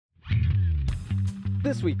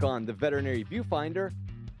This week on the Veterinary Viewfinder,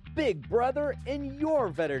 Big Brother in your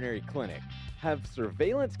veterinary clinic. Have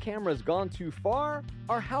surveillance cameras gone too far,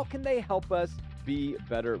 or how can they help us be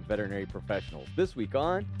better veterinary professionals? This week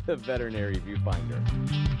on the Veterinary Viewfinder.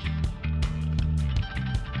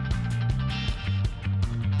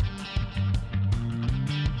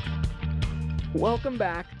 Welcome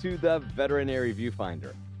back to the Veterinary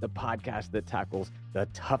Viewfinder, the podcast that tackles the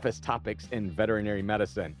toughest topics in veterinary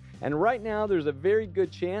medicine. And right now, there's a very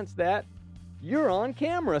good chance that you're on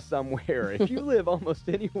camera somewhere. If you live almost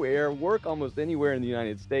anywhere, work almost anywhere in the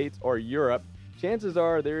United States or Europe, chances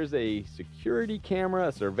are there's a security camera,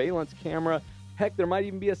 a surveillance camera. Heck, there might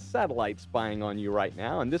even be a satellite spying on you right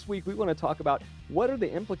now. And this week, we want to talk about what are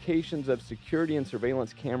the implications of security and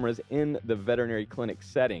surveillance cameras in the veterinary clinic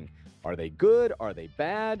setting. Are they good? Are they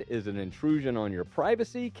bad? Is it an intrusion on your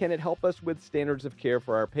privacy? Can it help us with standards of care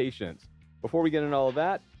for our patients? Before we get into all of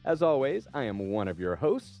that, as always, I am one of your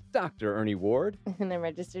hosts, Dr. Ernie Ward. And I'm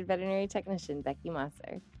registered veterinary technician, Becky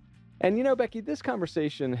Mosser. And you know, Becky, this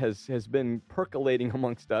conversation has been percolating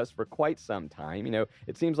amongst us for quite some time. You know,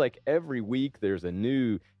 it seems like every week there's a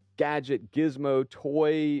new gadget, gizmo,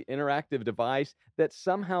 toy, interactive device that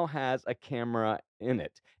somehow has a camera in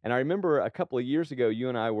it. And I remember a couple of years ago, you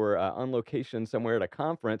and I were on location somewhere at a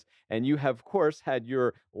conference, and you have, of course, had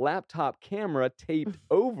your laptop camera taped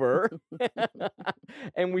over,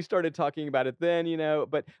 and we started talking about it then, you know,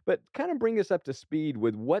 but kind of bring us up to speed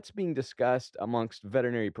with what's being discussed amongst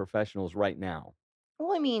veterinary professionals right now.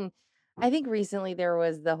 Well, I think recently there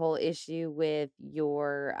was the whole issue with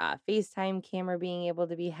your FaceTime camera being able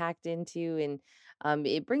to be hacked into. And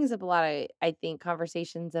it brings up a lot of, I think,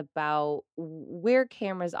 conversations about where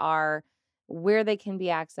cameras are, where they can be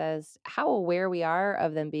accessed, how aware we are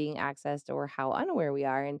of them being accessed, or how unaware we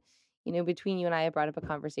are. And, between you and I brought up a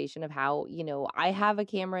conversation of how, I have a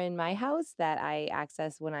camera in my house that I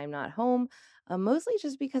access when I'm not home. Mostly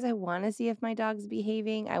just because I want to see if my dog's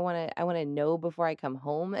behaving. I want to know before I come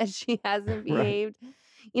home that she hasn't Right. behaved.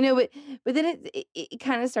 But then it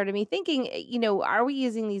kind of started me thinking, are we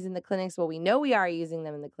using these in the clinics? Well, we know we are using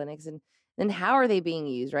them in the clinics, and then how are they being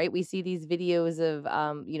used, right? We see these videos of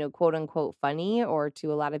quote unquote funny, or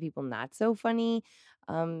to a lot of people not so funny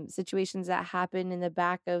situations that happen in the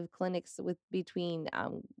back of clinics between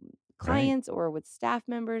Right. clients or with staff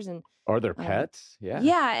members. And Are there um, pets? Yeah.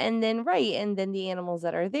 yeah, and then the animals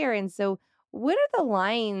that are there. And so what are the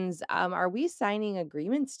lines? Are we signing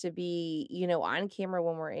agreements to be, on camera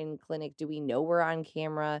when we're in clinic? Do we know we're on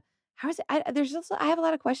camera? How is it? I have a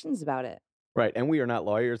lot of questions about it. Right. And we are not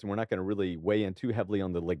lawyers, and we're not going to really weigh in too heavily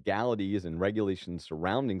on the legalities and regulations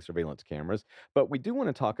surrounding surveillance cameras. But we do want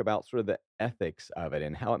to talk about sort of the ethics of it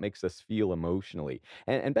and how it makes us feel emotionally.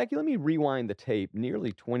 And Becky, let me rewind the tape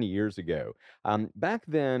nearly 20 years ago. Back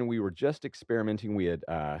then, we were just experimenting. We had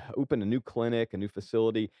opened a new clinic, a new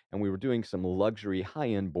facility, and we were doing some luxury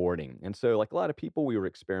high-end boarding. And so, like a lot of people, we were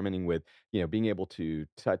experimenting with, being able to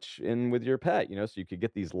touch in with your pet, so you could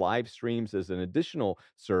get these live streams as an additional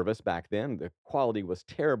service back then. The quality was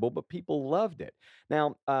terrible, but people loved it.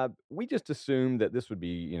 Now, we just assumed that this would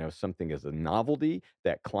be, something as a novelty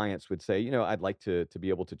that clients would say, I'd like to be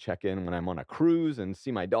able to check in when I'm on a cruise and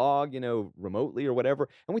see my dog, remotely or whatever.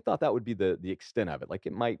 And we thought that would be the extent of it. Like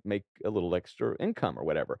it might make a little extra income or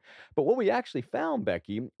whatever. But what we actually found,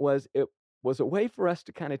 Becky, was it was a way for us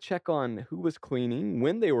to kind of check on who was cleaning,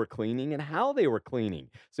 when they were cleaning, and how they were cleaning.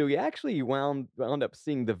 So we actually wound up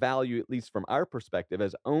seeing the value, at least from our perspective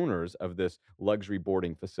as owners of this luxury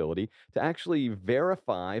boarding facility, to actually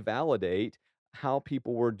verify, validate how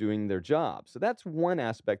people were doing their job. So that's one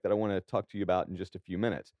aspect that I want to talk to you about in just a few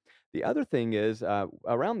minutes. The other thing is,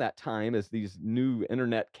 around that time, as these new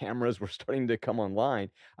internet cameras were starting to come online,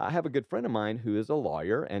 I have a good friend of mine who is a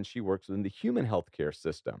lawyer, and she works in the human healthcare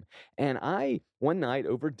system. And one night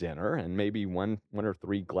over dinner, and maybe one or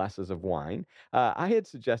three glasses of wine, I had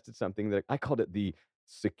suggested something that I called it the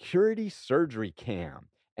security surgery cam.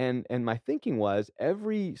 And my thinking was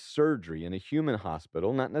every surgery in a human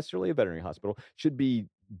hospital, not necessarily a veterinary hospital, should be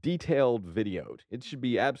detailed videoed. It should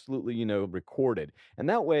be absolutely, recorded. And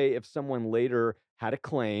that way, if someone later had a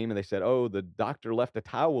claim and they said, oh, the doctor left a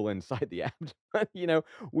towel inside the abdomen,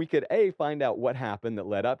 we could A, find out what happened that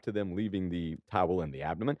led up to them leaving the towel in the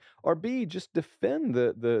abdomen, or B, just defend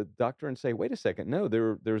the doctor and say, wait a second, no,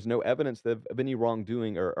 there's no evidence of any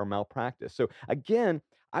wrongdoing or malpractice. So again,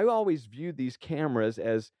 I always viewed these cameras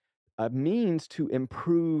as a means to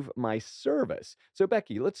improve my service. So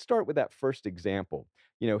Becky, let's start with that first example.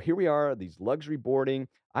 Here we are, these luxury boarding.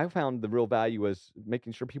 I found the real value was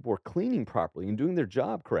making sure people were cleaning properly and doing their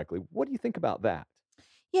job correctly. What do you think about that?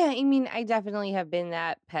 Yeah, I mean, I definitely have been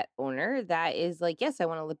that pet owner that is like, yes, I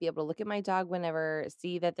want to be able to look at my dog whenever,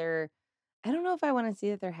 see that they're, I don't know if I want to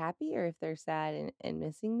see that they're happy or if they're sad and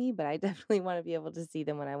missing me, but I definitely want to be able to see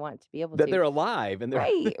them when I want to be able That to. they're alive and they're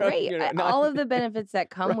Right, they're, right. not All of the benefits that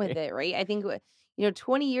come with right. it, right? I think,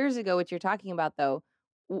 20 years ago, what you're talking about, though,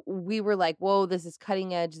 we were like, whoa, this is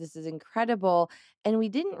cutting edge. This is incredible. And we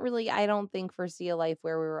didn't really, I don't think, foresee a life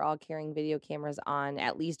where we were all carrying video cameras on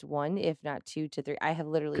at least one, if not two to three. I have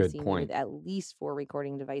literally Good seen you with point. at least four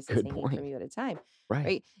recording devices Good hanging from point. you at a time, Right.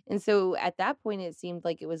 right? And so at that point, it seemed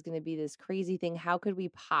like it was going to be this crazy thing. How could we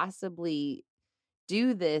possibly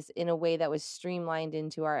do this in a way that was streamlined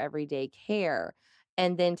into our everyday care?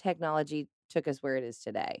 And then technology took us where it is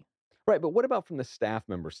today. Right, but what about from the staff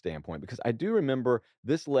member standpoint? Because I do remember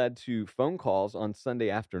this led to phone calls on Sunday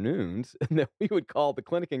afternoons and that we would call the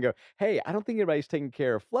clinic and go, "Hey, I don't think anybody's taking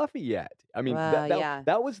care of Fluffy yet." I mean, Wow, that yeah.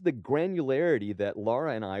 that was the granularity that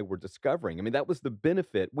Laura and I were discovering. I mean, that was the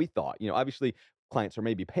benefit we thought. Obviously clients are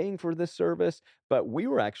maybe paying for this service, but we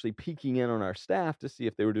were actually peeking in on our staff to see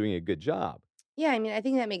if they were doing a good job. Yeah, I mean, I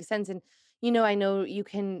think that makes sense, and, I know you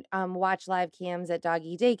can, watch live cams at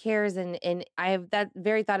doggy daycares, and I have that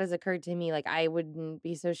very thought has occurred to me, like, I wouldn't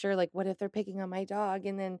be so sure, like, what if they're picking on my dog,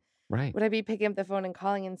 and then Right. would I be picking up the phone and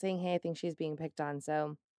calling and saying, "Hey, I think she's being picked on,"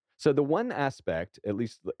 so So the one aspect, at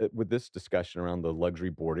least with this discussion around the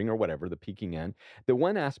luxury boarding or whatever, the peeking in, the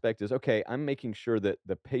one aspect is okay, I'm making sure that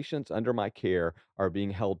the patients under my care are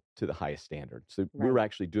being held to the highest standard. So we're right.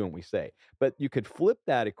 actually doing what we say. But you could flip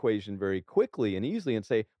that equation very quickly and easily and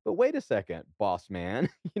say, but wait a second, boss man,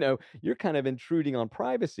 you're kind of intruding on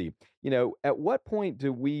privacy. At what point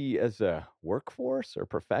do we as a workforce or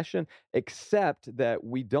profession accept that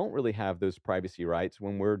we don't really have those privacy rights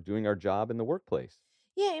when we're doing our job in the workplace?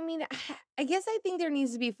 Yeah, I mean, I guess I think there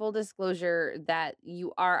needs to be full disclosure that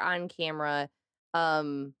you are on camera.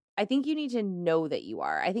 I think you need to know that you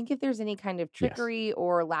are. I think if there's any kind of Yes. trickery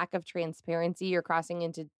or lack of transparency, you're crossing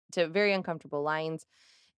into very uncomfortable lines.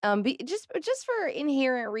 Just for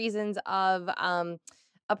inherent reasons of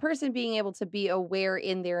a person being able to be aware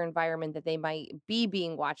in their environment that they might be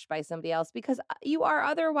being watched by somebody else because you are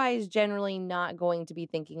otherwise generally not going to be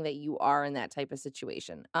thinking that you are in that type of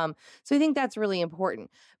situation. So I think that's really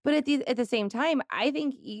important. But at the same time, I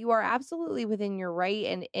think you are absolutely within your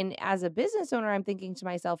right. And as a business owner, I'm thinking to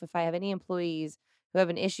myself, if I have any employees who have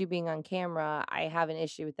an issue being on camera, I have an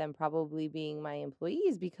issue with them probably being my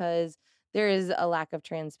employees because there is a lack of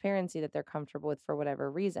transparency that they're comfortable with for whatever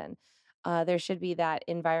reason. There should be that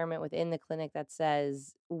environment within the clinic that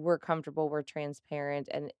says we're comfortable, we're transparent,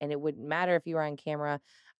 and it wouldn't matter if you were on camera.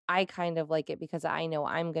 I kind of like it because I know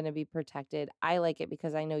I'm going to be protected. I like it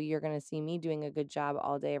because I know you're going to see me doing a good job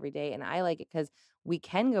all day, every day. And I like it because we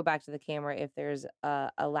can go back to the camera if there's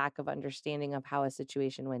a lack of understanding of how a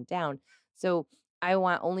situation went down. So I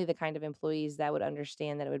want only the kind of employees that would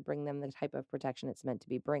understand that it would bring them the type of protection it's meant to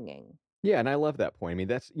be bringing. Yeah, and I love that point. I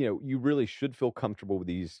mean, you really should feel comfortable with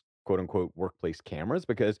these quote unquote workplace cameras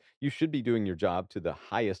because you should be doing your job to the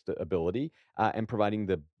highest ability and providing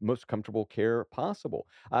the most comfortable care possible.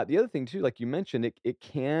 The other thing, too, like you mentioned, it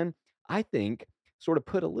can, I think, sort of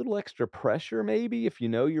put a little extra pressure maybe if you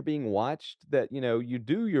know you're being watched that you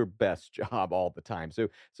do your best job all the time. So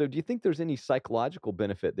do you think there's any psychological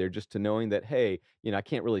benefit there just to knowing that, hey, I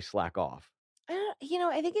can't really slack off?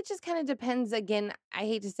 I think it just kind of depends. Again, I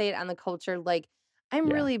hate to say it on the culture. Like, I'm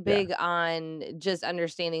Yeah, really yeah, big on just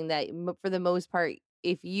understanding that for the most part,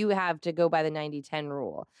 if you have to go by the 90-10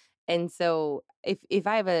 rule. And so if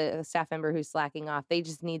I have a staff member who's slacking off, they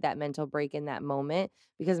just need that mental break in that moment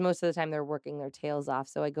because most of the time they're working their tails off.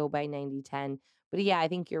 So I go by 90-10. But yeah, I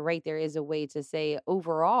think you're right. There is a way to say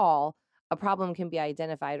overall, a problem can be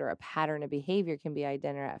identified or a pattern of behavior can be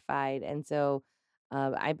identified. And so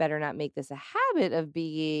I better not make this a habit of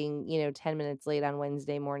being, 10 minutes late on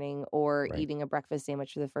Wednesday morning or right, eating a breakfast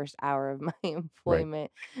sandwich for the first hour of my right. employment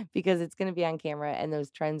because it's going to be on camera and those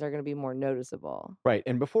trends are going to be more noticeable. Right,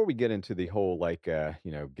 and before we get into the whole, like,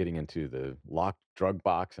 getting into the locked drug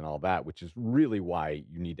box and all that, which is really why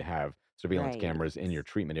you need to have surveillance Right. cameras in your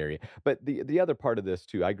treatment area. But the other part of this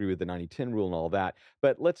too, I agree with the 90-10 rule and all that.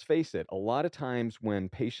 But let's face it, a lot of times when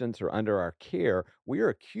patients are under our care, we are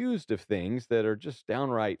accused of things that are just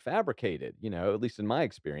downright fabricated, at least in my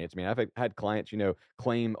experience. I mean, I've had clients,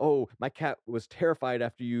 claim, "Oh, my cat was terrified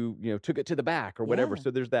after you, took it to the back," or whatever. Yeah.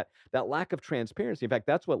 So there's that lack of transparency. In fact,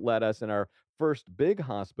 that's what led us in our first big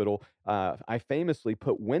hospital, I famously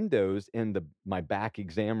put windows in my back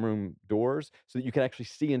exam room doors so that you could actually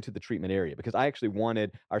see into the treatment area because I actually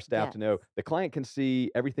wanted our staff to know Yes. the client can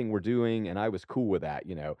see everything we're doing, and I was cool with that,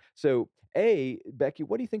 you know. So, Becky,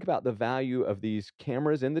 what do you think about the value of these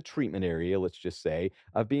cameras in the treatment area? Let's just say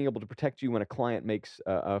of being able to protect you when a client makes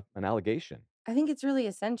an allegation. I think it's really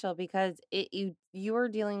essential because you're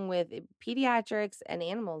dealing with pediatrics and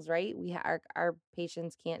animals, right? Our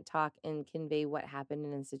patients can't talk and convey what happened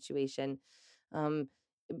in a situation. Um,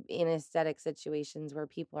 in aesthetic situations where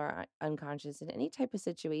people are unconscious, in any type of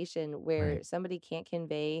situation Right. where somebody can't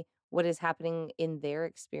convey what is happening in their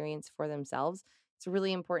experience for themselves, it's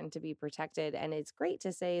really important to be protected. And it's great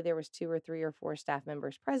to say there was 2 or 3 or 4 staff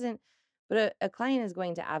members present, but a client is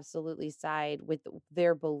going to absolutely side with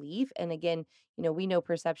their belief. And again, we know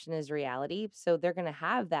perception is reality. So they're going to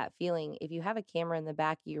have that feeling. If you have a camera in the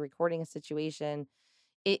back, you're recording a situation,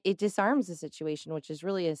 it disarms the situation, which is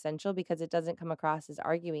really essential because it doesn't come across as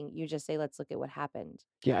arguing. You just say, let's look at what happened.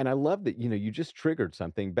 Yeah, and I love that, you just triggered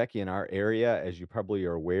something. Becky, in our area, as you probably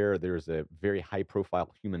are aware, there's a very high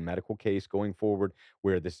profile human medical case going forward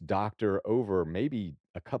where this doctor over maybe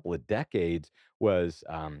a couple of decades was,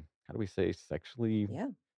 how do we say, sexually Yeah.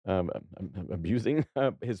 abusing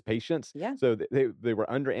his patients. Yeah. So they were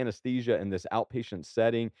under anesthesia in this outpatient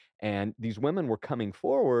setting. And these women were coming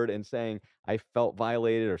forward and saying, I felt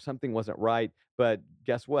violated or something wasn't right. But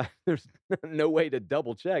guess what? There's no way to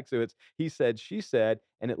double check. So it's he said, she said,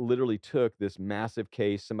 and it literally took this massive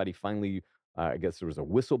case. Somebody finally, I guess there was a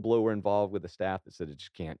whistleblower involved with the staff that said it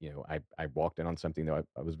just can't, I walked in on something that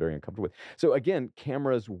I was very uncomfortable with. So again,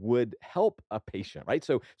 cameras would help a patient, right?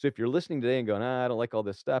 So if you're listening today and going, I don't like all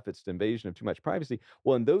this stuff, it's the invasion of too much privacy.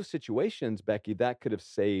 Well, in those situations, Becky, that could have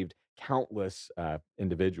saved countless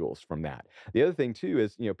individuals from that. The other thing too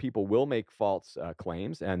is, people will make false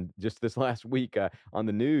claims, and just this last week on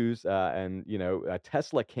the news, and a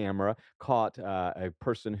Tesla camera caught a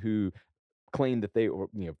person who claimed that they were,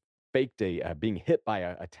 faked being hit by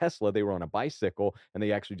a Tesla. They were on a bicycle and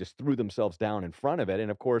they actually just threw themselves down in front of it. And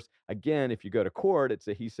of course, again, if you go to court, it's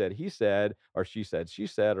a he said, or she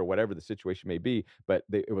said, or whatever the situation may be. But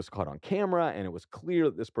it was caught on camera, and it was clear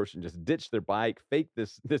that this person just ditched their bike, faked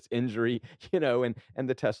this injury, and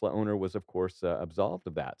the Tesla owner was, of course, absolved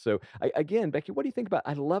of that. So again, Becky, what do you think about?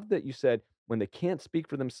 I love that you said when they can't speak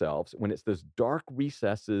for themselves, when it's those dark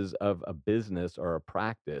recesses of a business or a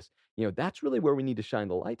practice, that's really where we need to shine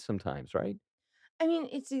the light sometimes, right? I mean,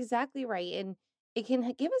 it's exactly right, and it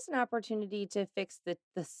can give us an opportunity to fix the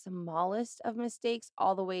smallest of mistakes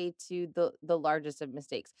all the way to the largest of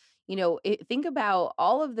mistakes. Think about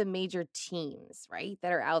all of the major teams, right,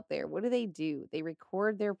 that are out there. What do? They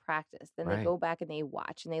record their practice, then they Right. go back and they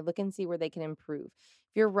watch and they look and see where they can improve.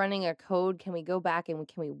 If you're running a code, can we go back and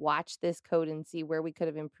can we watch this code and see where we could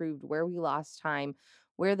have improved, where we lost time,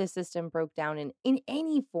 where the system broke down in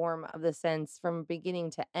any form of the sense from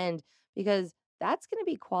beginning to end? Because that's gonna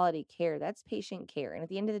be quality care, that's patient care, and at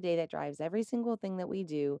the end of the day, that drives every single thing that we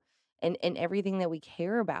do and everything that we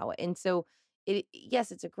care about, and so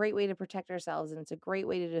yes, it's a great way to protect ourselves, and it's a great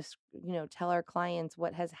way to just, tell our clients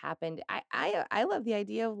what has happened. I love the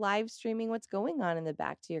idea of live streaming what's going on in the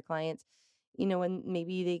back to your clients, and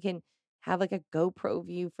maybe they can have, like, a GoPro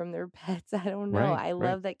view from their pets, I don't know. Right, I right.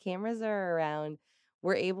 love that cameras are around.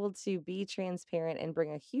 We're able to be transparent and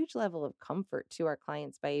bring a huge level of comfort to our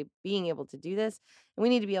clients by being able to do this. And we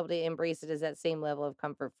need to be able to embrace it as that same level of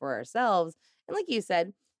comfort for ourselves. And like you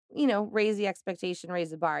said, raise the expectation, raise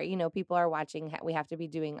the bar. People are watching. We have to be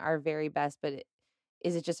doing our very best, but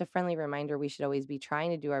is it just a friendly reminder we should always be trying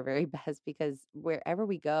to do our very best because wherever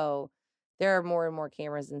we go, there are more and more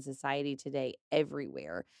cameras in society today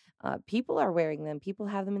everywhere. People are wearing them. People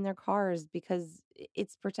have them in their cars because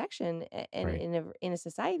it's protection. And Right. in a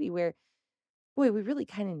society where, boy, we really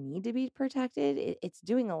kind of need to be protected, it's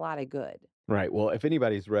doing a lot of good. Right. Well, if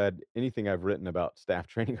anybody's read anything I've written about staff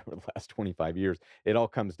training over the last 25 years, it all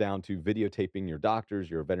comes down to videotaping your doctors,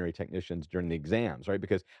 your veterinary technicians during the exams, right?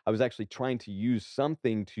 Because I was actually trying to use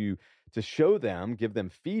something to show them, give them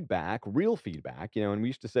feedback, real feedback, and we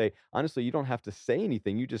used to say, honestly, you don't have to say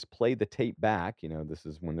anything, you just play the tape back. This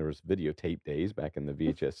is when there was videotape days back in the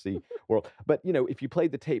VHSC world. But, if you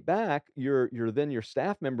played the tape back, your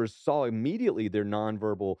staff members saw immediately their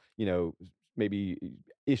nonverbal, maybe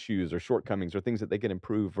issues or shortcomings or things that they can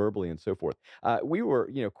improve verbally and so forth. We were,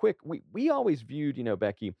 quick. We always viewed,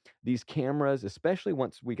 Becky, these cameras, especially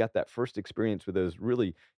once we got that first experience with those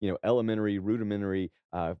really, elementary, rudimentary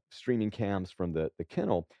streaming cams from the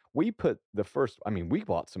kennel. We put the first, I mean, we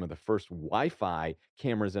bought some of the first Wi-Fi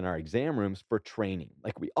cameras in our exam rooms for training.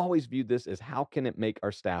 Like we always viewed this as how can it make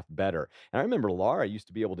our staff better? And I remember Laura used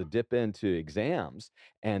to be able to dip into exams,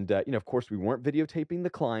 and of course, we weren't videotaping the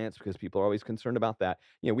clients because people are always concerned about that.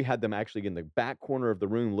 We had them actually in the back corner of the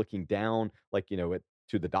room looking down, like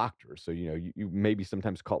to the doctor. So you maybe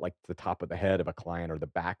sometimes caught like the top of the head of a client or the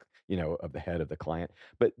back, of the head of the client.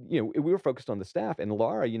 But we were focused on the staff. And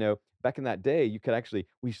Laura, back in that day, you could actually,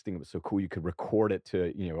 we used to think it was so cool. You could record it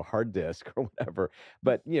to a hard disk or whatever.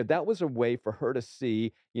 But that was a way for her to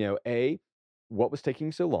see, a what was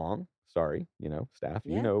taking so long. Sorry, staff,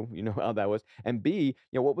 Yeah. you know how that was. And B,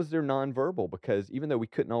 what was their nonverbal? Because even though we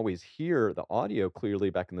couldn't always hear the audio clearly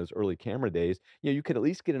back in those early camera days, you could at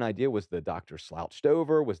least get an idea. Was the doctor slouched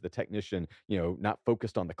over? Was the technician, not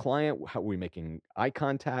focused on the client? How were we making eye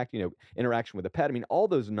contact? Interaction with the pet. I mean, all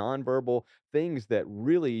those nonverbal things that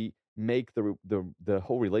really make the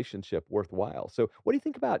whole relationship worthwhile. So, what do you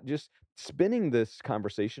think about just spinning this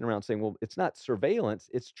conversation around saying, well, it's not surveillance,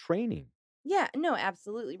 it's training? Yeah, no,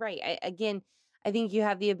 absolutely right. Again, I think you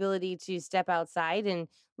have the ability to step outside and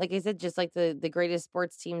like I said, just like the greatest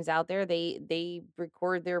sports teams out there, they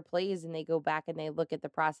record their plays and they go back and they look at the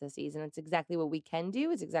processes and it's exactly what we can do.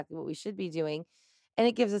 It's exactly what we should be doing. And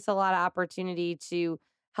it gives us a lot of opportunity to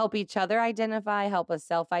help each other identify, help us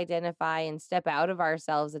self-identify and step out of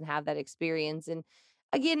ourselves and have that experience. And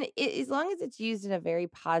again, as long as it's used in a very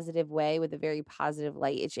positive way with a very positive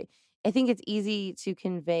light, I think it's easy to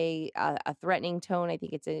convey a threatening tone. I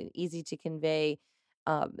think it's easy to convey,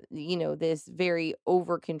 this very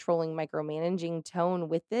over controlling, micromanaging tone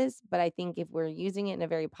with this. But I think if we're using it in a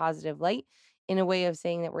very positive light, in a way of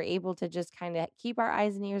saying that we're able to just kind of keep our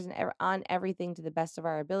eyes and ears and on everything to the best of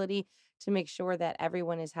our ability to make sure that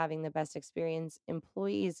everyone is having the best experience,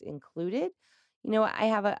 employees included. I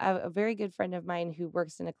have a very good friend of mine who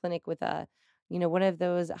works in a clinic with one of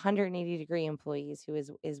those 180-degree employees who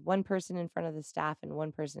is one person in front of the staff and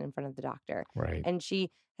one person in front of the doctor. Right. And she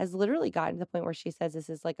has literally gotten to the point where she says this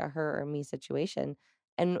is like a her or me situation.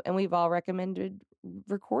 And we've all recommended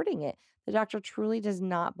recording it. The doctor truly does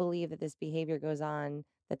not believe that this behavior goes on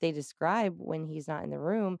that they describe when he's not in the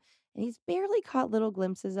room. And he's barely caught little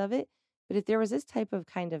glimpses of it. But if there was this type of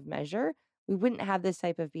kind of measure, we wouldn't have this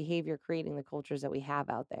type of behavior creating the cultures that we have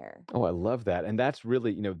out there. Oh, I love that. And that's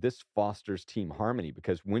really, this fosters team harmony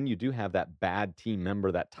because when you do have that bad team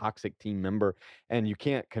member, that toxic team member, and you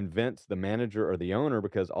can't convince the manager or the owner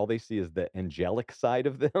because all they see is the angelic side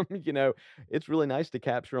of them, it's really nice to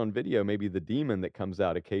capture on video maybe the demon that comes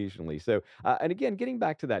out occasionally. So, and again, getting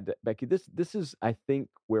back to that, Becky, this is, I think,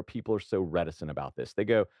 where people are so reticent about this. They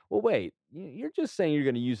go, well, wait, you're just saying you're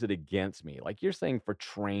going to use it against me. Like you're saying for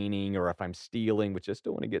training or if I'm stealing, which I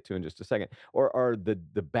still want to get to in just a second or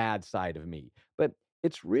the bad side of me. But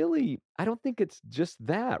it's really I don't think it's just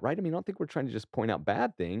that, right? I mean, I don't think we're trying to just point out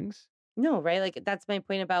bad things. No, right? Like that's my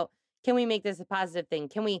point about can we make this a positive thing?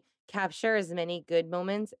 Can we capture as many good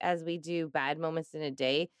moments as we do bad moments in a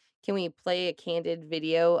day? Can we play a candid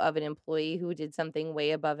video of an employee who did something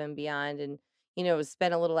way above and beyond and,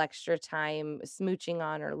 spent a little extra time smooching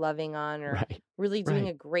on or loving on or Right. really doing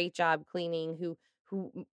Right. a great job cleaning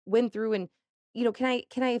who went through and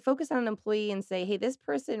can I focus on an employee and say, "Hey, this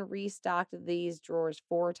person restocked these drawers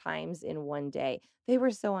 4 times in one day. They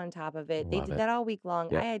were so on top of it. They Love did it. that all week long.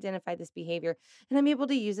 Yep. I identified this behavior, and I'm able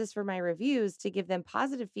to use this for my reviews to give them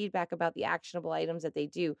positive feedback about the actionable items that they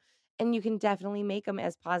do." And you can definitely make them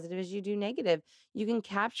as positive as you do negative. You can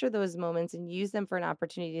capture those moments and use them for an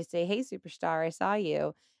opportunity to say, "Hey, superstar, I saw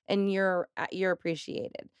you, and you're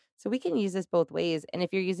appreciated." So we can use this both ways. And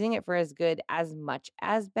if you're using it for as good as much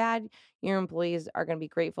as bad, your employees are gonna be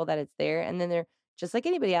grateful that it's there, and then they're just like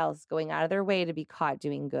anybody else going out of their way to be caught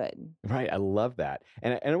doing good. Right, I love that.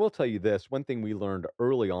 And I will tell you this, one thing we learned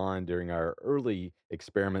early on during our early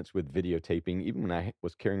experiments with videotaping, even when I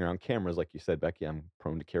was carrying around cameras, like you said, Becky, I'm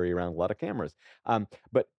prone to carry around a lot of cameras.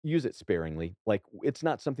 But use it sparingly. Like it's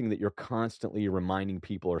not something that you're constantly reminding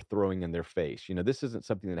people or throwing in their face. This isn't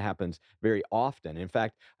something that happens very often. In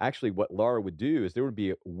fact, actually what Laura would do is there would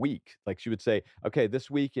be a week, like she would say, okay,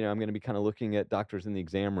 this week, I'm going to be kind of looking at doctors in the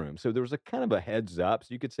exam room. So there was a kind of a heads heads up.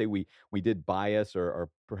 So you could say we did bias or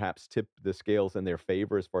perhaps tip the scales in their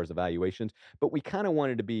favor as far as evaluations, but we kind of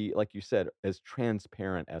wanted to be, like you said, as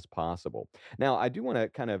transparent as possible. Now, I do want to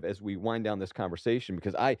kind of, as we wind down this conversation,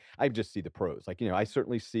 because I just see the pros. Like, I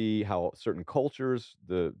certainly see how certain cultures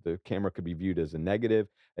the camera could be viewed as a negative,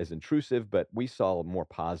 as intrusive, but we saw more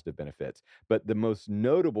positive benefits. But the most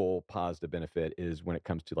notable positive benefit is when it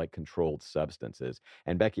comes to like controlled substances.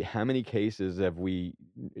 And Becky, how many cases have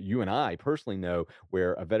you and I personally know,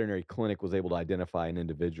 where a veterinary clinic was able to identify an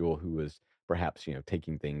individual who was perhaps,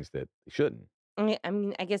 taking things that they shouldn't? I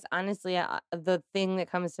mean, I guess honestly, the thing that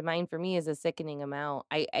comes to mind for me is a sickening amount.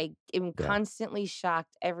 I am Yeah. constantly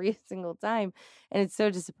shocked every single time, and it's so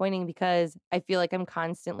disappointing because I feel like I'm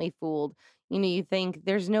constantly fooled. You think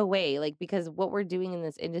there's no way, like, because what we're doing in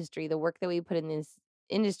this industry, the work that we put in this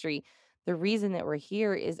industry, the reason that we're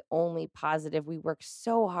here is only positive. We work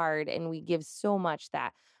so hard and we give so much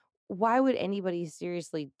that why would anybody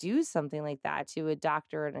seriously do something like that to a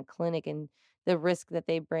doctor in a clinic, and the risk that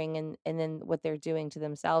they bring, and then what they're doing to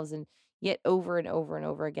themselves, and yet over and over and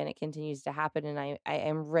over again it continues to happen, and I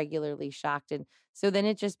am regularly shocked. And so then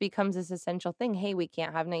it just becomes this essential thing. Hey, we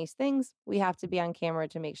can't have nice things. We have to be on camera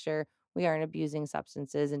to make sure we aren't abusing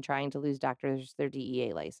substances and trying to lose doctors their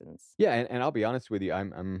DEA license. Yeah, and I'll be honest with you,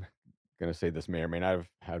 I'm gonna say this may or may not have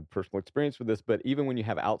had personal experience with this, but even when you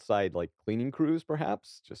have outside like cleaning crews,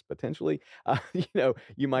 perhaps just potentially,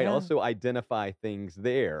 you might Yeah. also identify things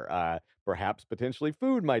there. Perhaps potentially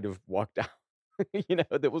food might have walked out.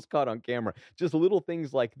 That was caught on camera. Just little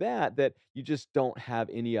things like that that you just don't have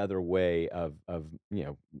any other way of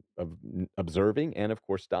observing and of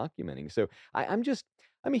course documenting. So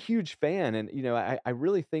I'm a huge fan, and I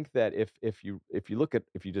really think that if you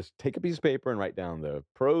just take a piece of paper and write down the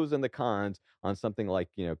pros and the cons on something like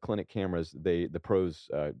clinic cameras, the pros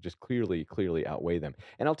just clearly outweigh them.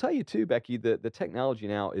 And I'll tell you too, Becky, the technology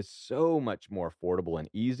now is so much more affordable and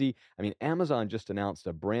easy. I mean, Amazon just announced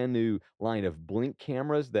a brand new line of Blink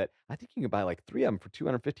cameras that I think you can buy like three of them for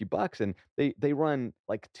 $250, and they run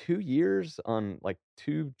like 2 years on like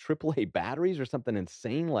two AAA batteries or something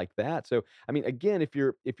insane like that. So I mean, again, if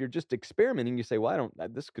you're just experimenting, you say, "Well, I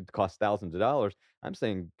don't. This could cost thousands of dollars." I'm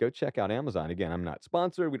saying, go check out Amazon. Again, I'm not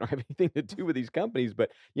sponsored. We don't have anything to do with these companies,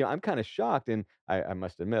 but I'm kind of shocked, and I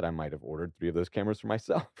must admit, I might have ordered three of those cameras for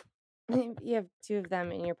myself. You have 2 of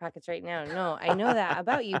them in your pockets right now. No, I know that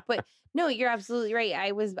about you, but no, you're absolutely right.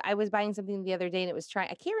 I was buying something the other day, and it was trying,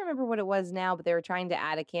 I can't remember what it was now, but they were trying to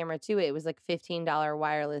add a camera to it. It was like $15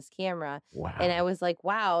 wireless camera, and I Wow. was like,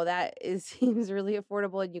 "Wow, that is seems really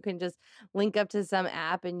affordable," and you can just link up to some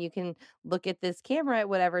app, and you can look at this camera at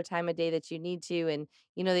whatever time of day that you need to, and,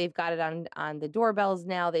 they've got it on the doorbells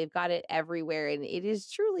now. They've got it everywhere, and it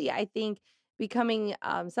is truly, I think, becoming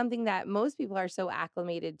something that most people are so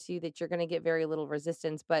acclimated to that you're going to get very little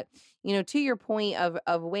resistance. But to your point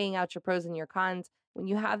of weighing out your pros and your cons, when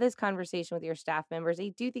you have this conversation with your staff members, I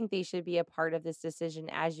do think they should be a part of this decision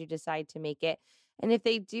as you decide to make it. And if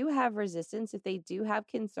they do have resistance, if they do have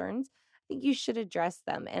concerns, I think you should address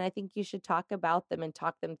them, and I think you should talk about them and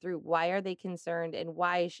talk them through. Why are they concerned, and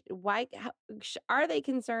are they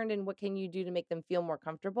concerned, and what can you do to make them feel more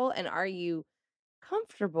comfortable, and are you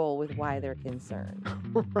comfortable with why they're concerned?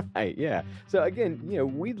 Right, yeah. So again,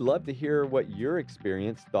 we'd love to hear what your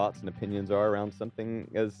experience, thoughts, and opinions are around something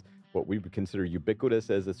as what we would consider ubiquitous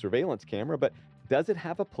as a surveillance camera, but does it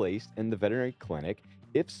have a place in the veterinary clinic?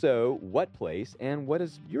 If so, what place, and what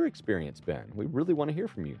has your experience been? We really want to hear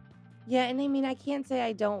from you. Yeah, and I mean, I can't say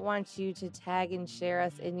I don't want you to tag and share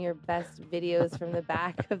us in your best videos from the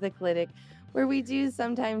back of the clinic, where we do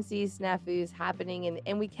sometimes see snafus happening,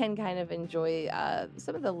 and we can kind of enjoy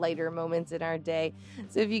some of the lighter moments in our day.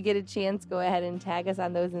 So if you get a chance, go ahead and tag us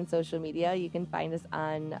on those in social media. You can find us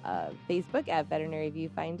on Facebook at Veterinary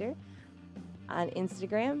Viewfinder, on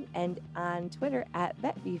Instagram, and on Twitter at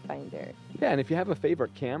Vet Viewfinder. Yeah, and if you have a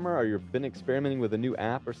favorite camera or you've been experimenting with a new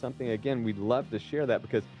app or something, again, we'd love to share that,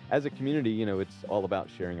 because as a community, it's all about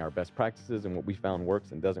sharing our best practices and what we found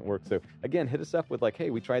works and doesn't work. So again, hit us up with like, hey,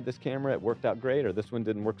 we tried this camera, it worked out great, or this one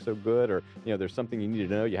didn't work so good, or there's something you need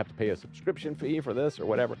to know, you have to pay a subscription fee for this or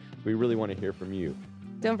whatever. We really want to hear from you.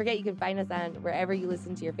 Don't forget, you can find us on wherever you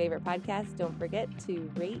listen to your favorite podcast. Don't forget to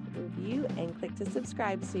rate, review, and click to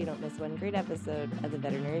subscribe so you don't miss one great episode of the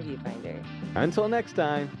Veterinary Viewfinder. Until next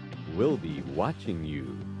time, we'll be watching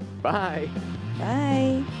you. Bye.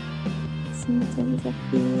 Bye. Sometimes I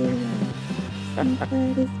feel like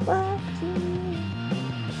somebody's watching.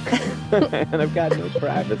 And I've got no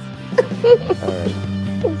privacy. All right.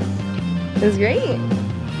 It was great.